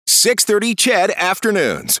6:30 CHED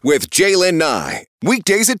Afternoons with Jaylen Nye.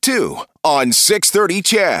 Weekdays at 2 on 6:30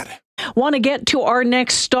 CHED. Want to get to our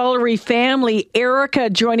next Stollery family.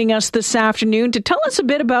 Erica joining us this afternoon to tell us a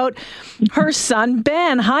bit about her son,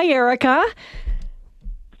 Ben. Hi, Erica.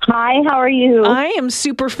 Hi, how are you? I am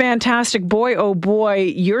super fantastic. Boy, oh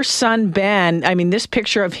boy, your son, Ben, I mean, this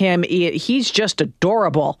picture of him, he's just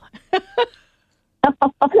adorable.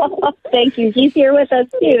 Thank you. He's here with us,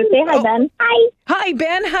 too. Say hi, Ben. Hi. Hi,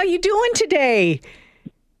 Ben. How you doing today?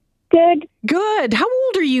 Good. Good. How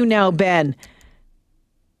old are you now, Ben?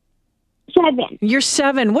 7. You're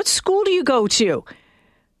 7. What school do you go to?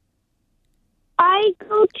 I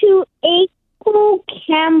go to Aco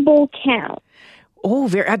Campbelltown. Oh,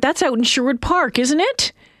 that's out in Sherwood Park, isn't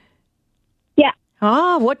it? Yeah.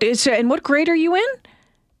 Ah, and what grade are you in?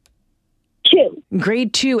 2.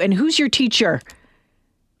 Grade 2. And who's your teacher?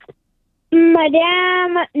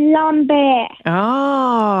 Madame Lambert.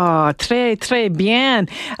 Ah, très, très bien.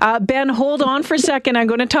 Ben, hold on for a second. I'm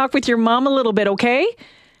going to talk with your mom a little bit, okay?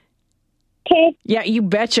 Okay. Yeah, you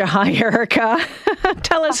betcha. Hi, Erica.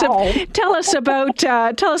 Tell us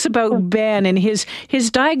about Ben and his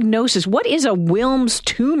diagnosis. What is a Wilms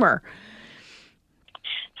tumor?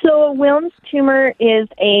 So a Wilms tumor is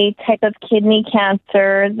a type of kidney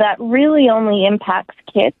cancer that really only impacts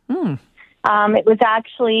kids. It was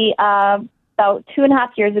actually about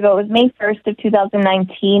 2.5 years ago. It was May 1st of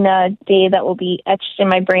 2019, a day that will be etched in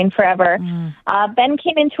my brain forever. Ben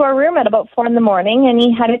came into our room at about 4 a.m, and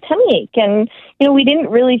he had a tummy ache. And, we didn't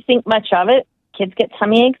really think much of it. Kids get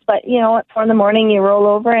tummy aches, but, at 4 a.m, you roll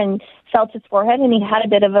over and felt his forehead, and he had a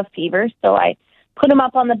bit of a fever. So I put him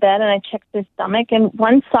up on the bed, and I checked his stomach, and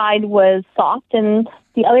one side was soft, and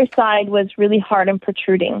the other side was really hard and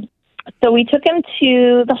protruding. So we took him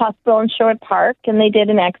to the hospital in Sherwood Park, and they did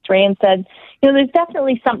an x-ray and said, there's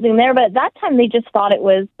definitely something there. But at that time, they just thought it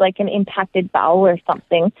was like an impacted bowel or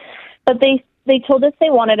something. But they told us they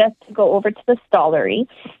wanted us to go over to the Stollery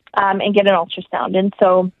and get an ultrasound. And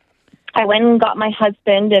so I went and got my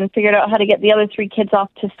husband and figured out how to get the other 3 kids off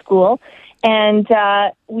to school. And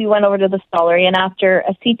we went over to the Stollery, and after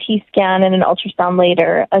a CT scan and an ultrasound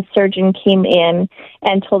later, a surgeon came in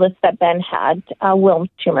and told us that Ben had a Wilms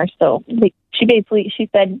tumor. So she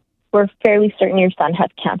said, we're fairly certain your son has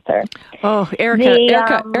cancer. Oh, Erica,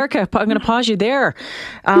 I'm going to pause you there.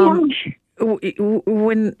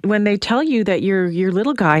 When they tell you that your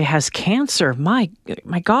little guy has cancer, my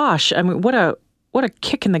gosh, I mean, what a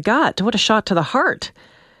kick in the gut, what a shot to the heart.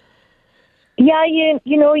 Yeah,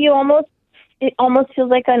 it almost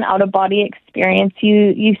feels like an out-of-body experience.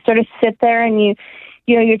 You sort of sit there and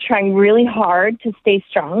you're trying really hard to stay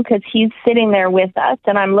strong because he's sitting there with us,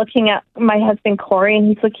 and I'm looking at my husband, Corey, and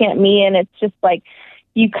he's looking at me, and it's just like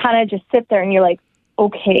you kind of just sit there and you're like,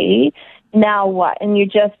 okay, now what? And you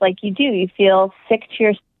just you feel sick to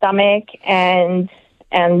your stomach, and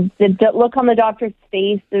the look on the doctor's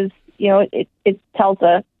face is, it tells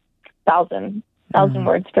 1,000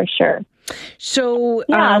 words for sure. So,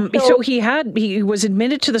 he was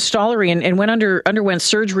admitted to the Stollery and underwent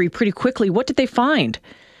surgery pretty quickly. What did they find?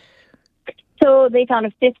 So they found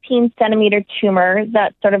a 15-centimeter tumor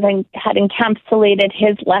that sort of had encapsulated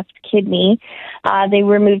his left kidney. They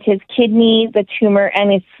removed his kidney, the tumor,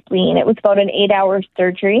 and his spleen. It was about an 8-hour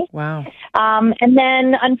surgery. Wow. And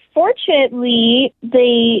then, unfortunately,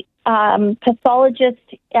 the pathologist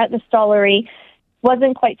at the Stollery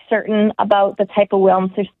wasn't quite certain about the type of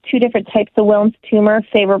Wilms. There's 2 different types of Wilms tumor,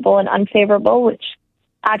 favorable and unfavorable, which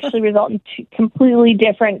actually result in 2 completely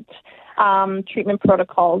different treatment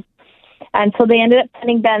protocols. And so they ended up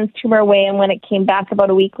sending Ben's tumor away, and when it came back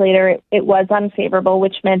about a week later, it was unfavorable,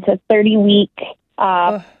 which meant a 30-week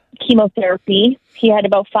chemotherapy. He had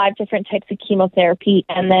about 5 different types of chemotherapy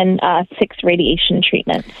and then 6 radiation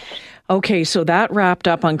treatments. Okay, so that wrapped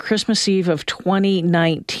up on Christmas Eve of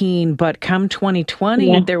 2019, but come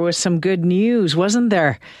 2020, There was some good news, wasn't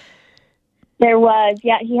there? There was,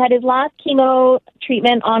 yeah. He had his last chemo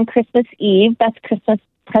treatment on Christmas Eve. Best Christmas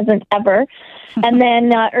present ever. And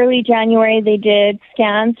then early January, they did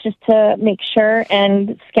scans just to make sure,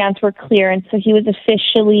 and scans were clear. And so he was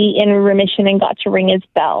officially in remission and got to ring his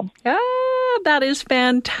bell. That is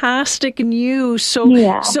fantastic news. So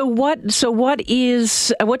what does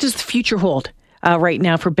the future hold right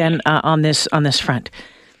now for Ben on this front?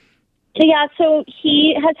 So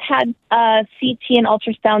he has had CT and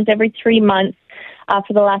ultrasounds every 3 months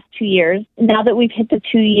for the last 2 years. Now that we've hit the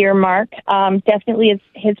 2-year mark, definitely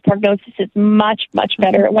his prognosis is much, much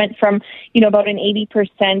better. It went from, about an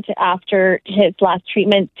 80% after his last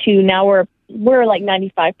treatment to now we're like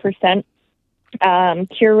 95%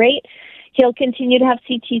 cure rate. he'll continue to have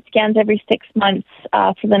CT scans every 6 months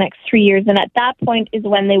for the next 3 years. And at that point is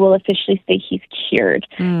when they will officially say he's cured.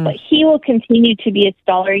 But he will continue to be a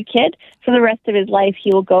Stollery kid for the rest of his life.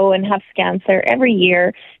 He will go and have scans there every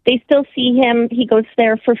year. They still see him. He goes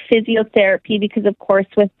there for physiotherapy because, of course,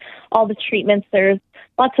 with all the treatments, there's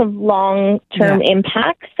lots of long-term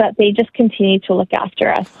impacts that they just continue to look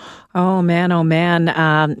after us. Oh, man, oh, man.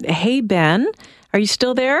 Hey, Ben, are you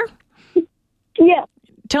still there? Yeah.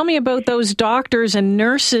 Tell me about those doctors and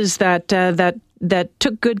nurses that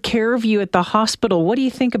took good care of you at the hospital. What do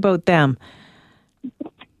you think about them?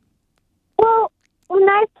 Well, when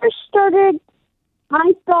I first started,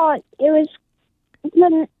 I thought it was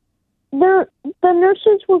the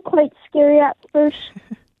nurses were quite scary at first,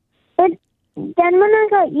 but then when I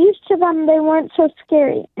got used to them, they weren't so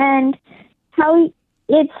scary. And how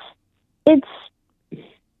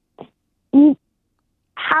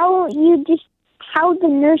how the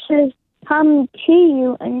nurses come to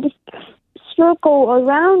you and just circle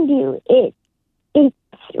around you. It's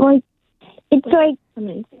like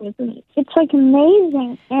amazing, isn't it? It's like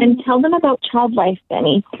amazing. And tell them about Child Life,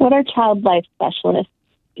 Benny. What are Child Life specialists?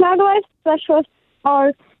 Child Life specialists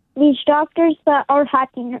are these doctors that are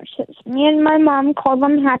happy nurses. Me and my mom call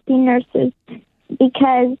them happy nurses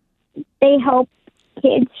because they help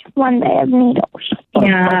kids when they have needles.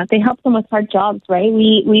 Yeah, they help them with hard jobs, right?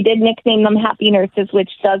 We did nickname them happy nurses, which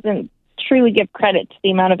doesn't truly give credit to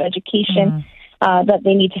the amount of education that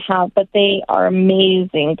they need to have, but they are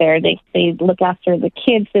amazing there. They look after the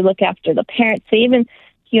kids, they look after the parents, they even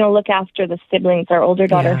look after the siblings. Our older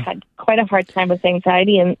daughter had quite a hard time with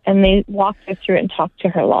anxiety, and they walked her through it and talked to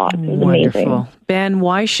her a lot. It was wonderful. Amazing. Ben,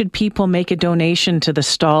 why should people make a donation to the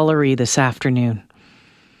Stollery this afternoon?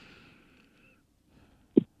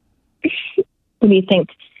 What do you think?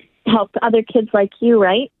 Help other kids like you,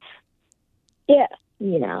 right? Yeah.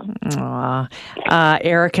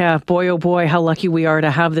 Erica, boy, oh boy, how lucky we are to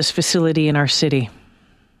have this facility in our city.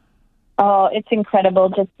 Oh, it's incredible.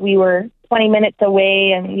 Just we were 20 minutes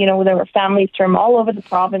away, and there were families from all over the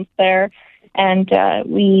province there, and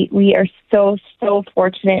we are so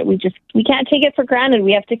fortunate. We can't take it for granted.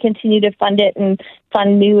 We have to continue to fund it and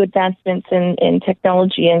fund new advancements in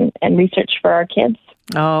technology and research for our kids.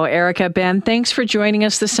 Oh, Erica, Ben, thanks for joining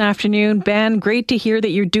us this afternoon. Ben, great to hear that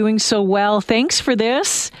you're doing so well. Thanks for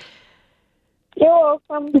this. You're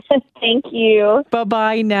welcome. Thank you.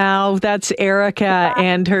 Bye-bye now. That's Erica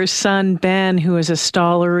and her son, Ben, who is a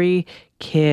Stollery kid.